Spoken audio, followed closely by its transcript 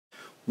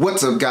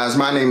What's up, guys?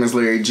 My name is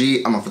Larry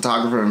G. I'm a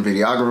photographer and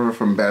videographer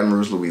from Baton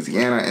Rouge,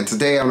 Louisiana, and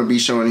today I'm going to be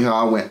showing you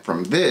how I went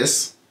from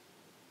this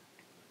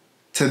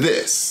to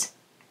this.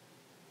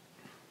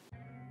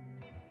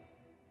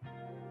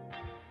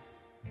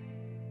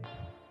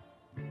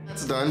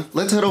 That's done.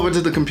 Let's head over to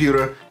the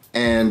computer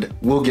and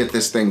we'll get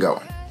this thing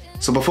going.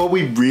 So before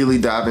we really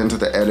dive into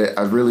the edit,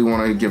 I really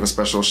want to give a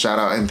special shout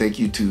out and thank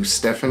you to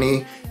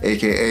Stephanie,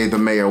 aka the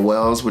Mayor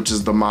Wells, which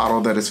is the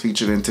model that is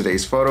featured in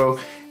today's photo,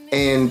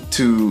 and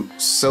to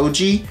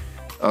Soji.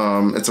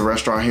 It's a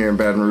restaurant here in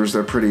Baton Rouge.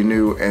 They're pretty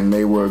new and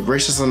they were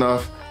gracious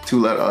enough to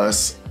let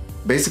us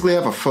basically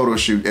have a photo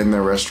shoot in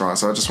their restaurant.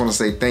 So I just want to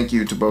say thank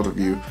you to both of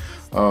you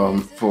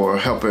for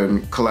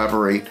helping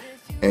collaborate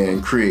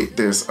and create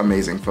this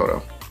amazing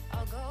photo.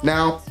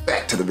 Now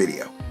back to the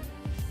video.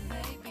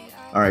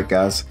 All right,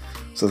 guys.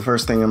 So the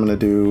first thing I'm gonna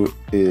do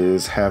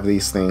is have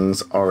these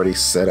things already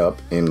set up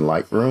in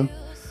Lightroom.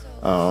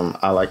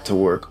 I like to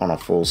work on a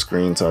full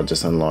screen, so I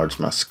just enlarge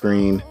my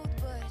screen.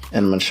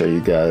 And I'm gonna show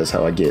you guys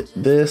how I get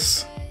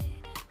this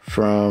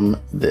from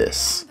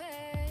this.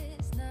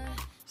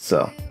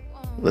 So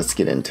let's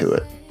get into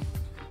it.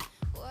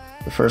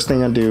 The first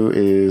thing I do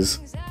is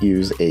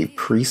use a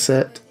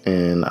preset,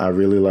 and I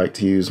really like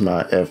to use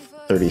my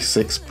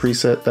F36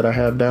 preset that I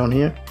have down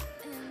here.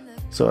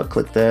 So I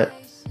click that,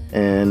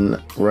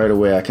 and right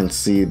away I can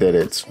see that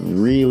it's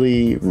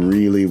really,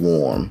 really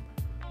warm.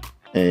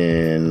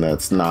 And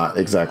that's not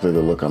exactly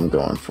the look I'm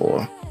going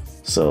for.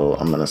 So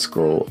I'm gonna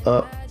scroll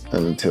up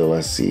until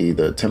I see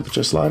the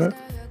temperature slider,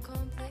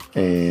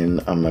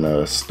 and I'm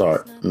gonna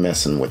start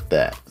messing with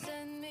that.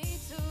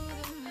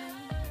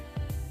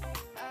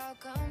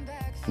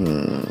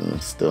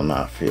 Still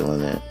not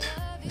feeling it.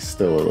 It's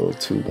still a little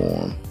too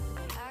warm.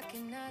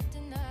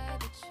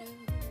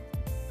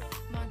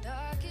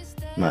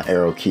 My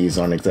arrow keys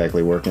aren't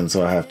exactly working,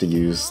 so I have to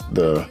use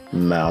the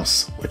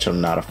mouse, which I'm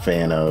not a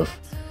fan of,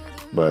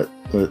 but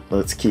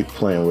let's keep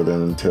playing with it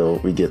until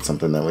we get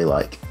something that we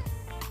like.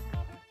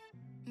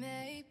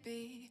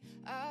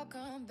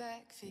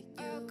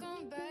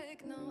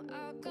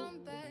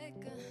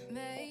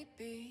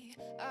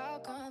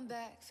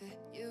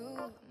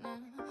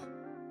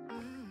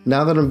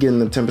 Now that I'm getting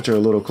the temperature a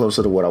little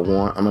closer to what I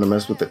want, I'm gonna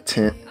mess with the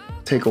tint,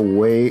 take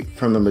away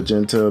from the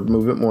magenta,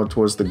 move it more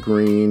towards the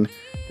green,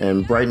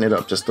 and brighten it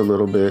up just a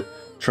little bit,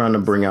 trying to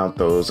bring out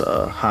those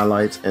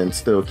highlights and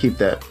still keep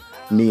that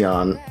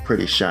neon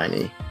pretty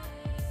shiny.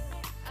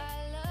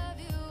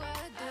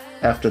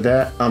 After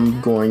that, I'm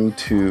going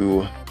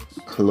to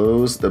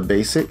close the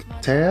basic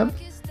tab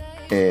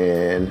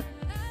and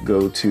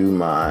go to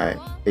my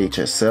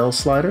HSL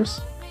sliders.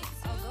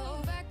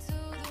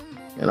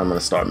 And I'm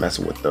gonna start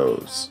messing with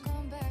those.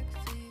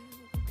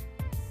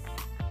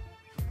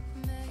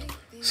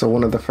 So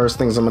one of the first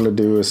things I'm gonna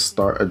do is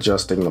start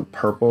adjusting the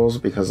purples,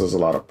 because there's a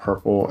lot of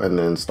purple, and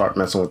then start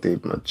messing with the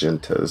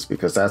magentas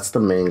because that's the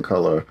main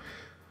color.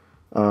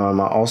 I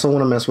also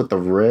wanna mess with the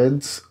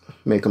reds,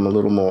 make them a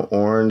little more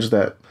orange.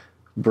 That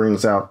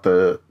brings out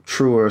the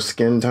truer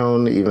skin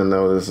tone, even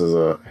though this is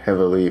a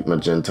heavily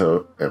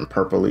magenta and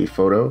purpley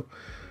photo.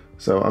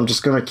 So I'm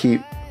just gonna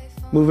keep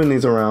moving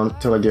these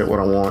around till I get what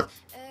I want.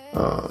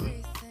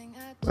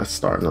 That's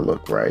starting to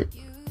look right.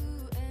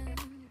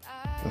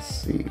 Let's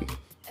see.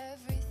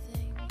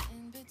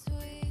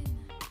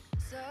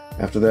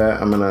 After that,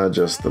 I'm gonna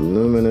adjust the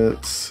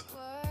luminance.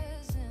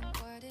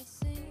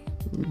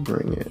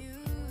 Bring it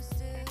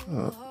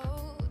up.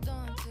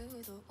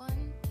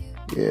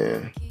 Yeah.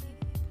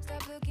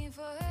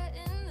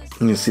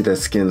 You can see that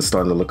skin's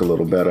starting to look a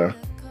little better.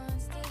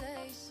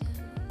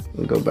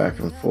 And go back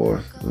and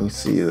forth. You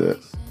see that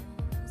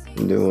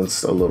I'm doing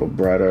a little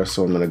brighter,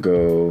 so I'm gonna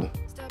go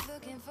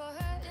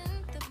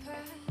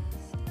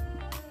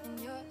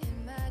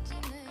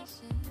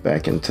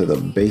back into the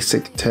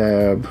basic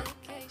tab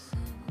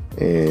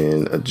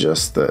and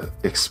adjust the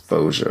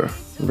exposure,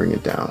 bring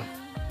it down.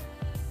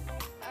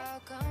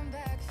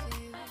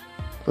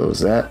 Close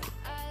that.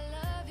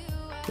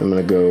 I'm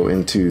gonna go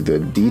into the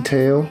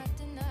detail,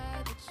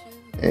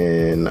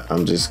 and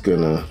I'm just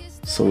gonna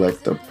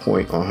select a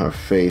point on her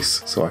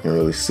face so I can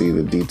really see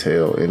the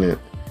detail in it.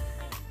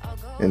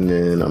 And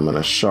then I'm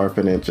gonna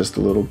sharpen it just a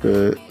little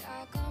bit.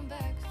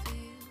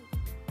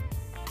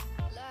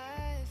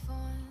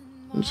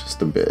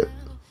 Just a bit.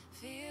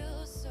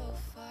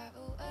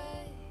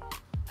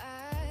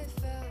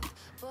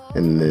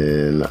 And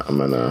then I'm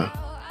gonna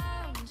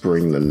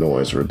bring the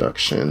noise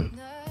reduction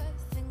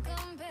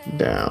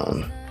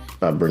down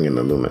by bringing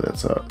the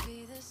luminance up.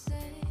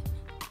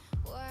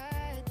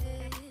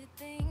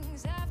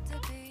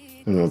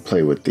 I'm gonna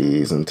play with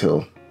these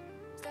until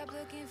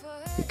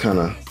it kind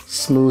of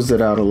smooths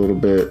it out a little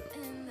bit.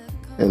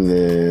 And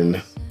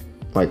then,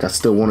 like, I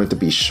still want it to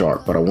be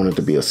sharp, but I want it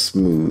to be a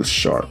smooth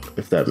sharp,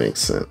 if that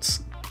makes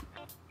sense.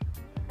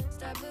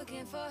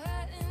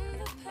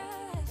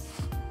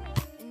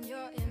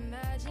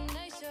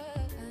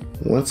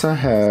 Once I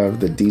have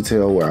the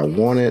detail where I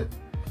want it,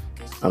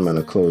 I'm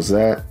gonna close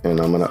that, and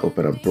I'm gonna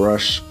open a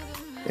brush,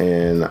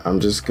 and I'm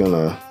just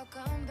gonna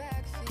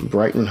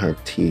brighten her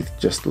teeth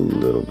just a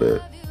little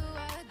bit.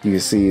 You can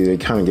see they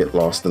kind of get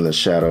lost in the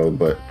shadow,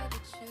 but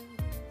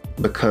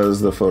because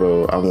the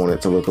photo, I want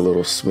it to look a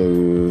little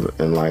smooth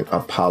and like a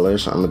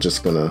polish, I'm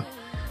just gonna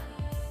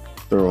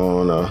throw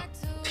on a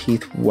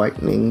teeth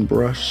whitening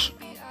brush.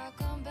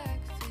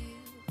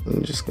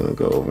 I'm just gonna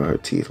go over her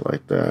teeth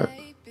like that.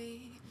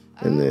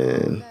 And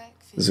then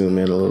zoom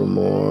in a little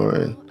more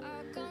and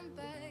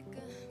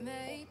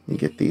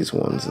get these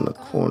ones in the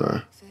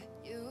corner.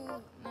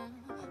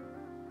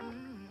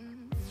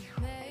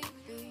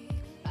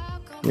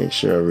 Make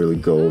sure I really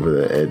go over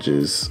the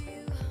edges.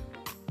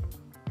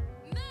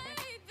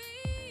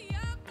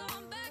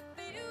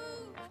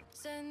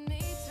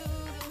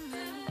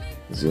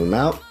 Zoom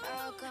out,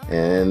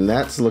 and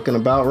that's looking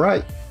about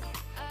right.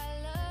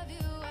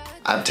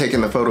 I've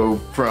taken the photo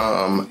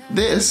from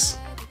this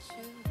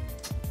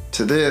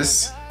to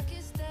this,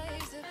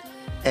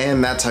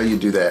 and that's how you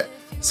do that.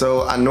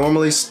 So I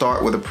normally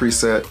start with a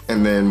preset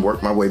and then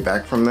work my way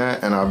back from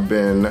that, and I've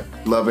been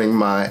loving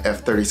my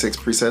F36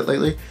 preset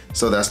lately.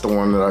 So that's the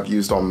one that I've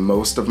used on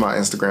most of my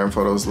Instagram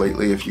photos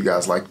lately, if you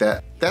guys like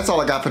that. That's all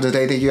I got for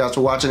today. Thank you guys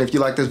for watching. If you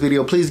like this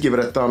video, please give it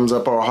a thumbs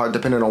up or a heart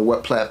depending on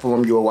what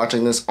platform you are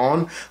watching this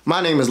on. My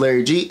name is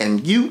Larry G,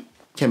 and you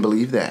can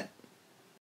believe that.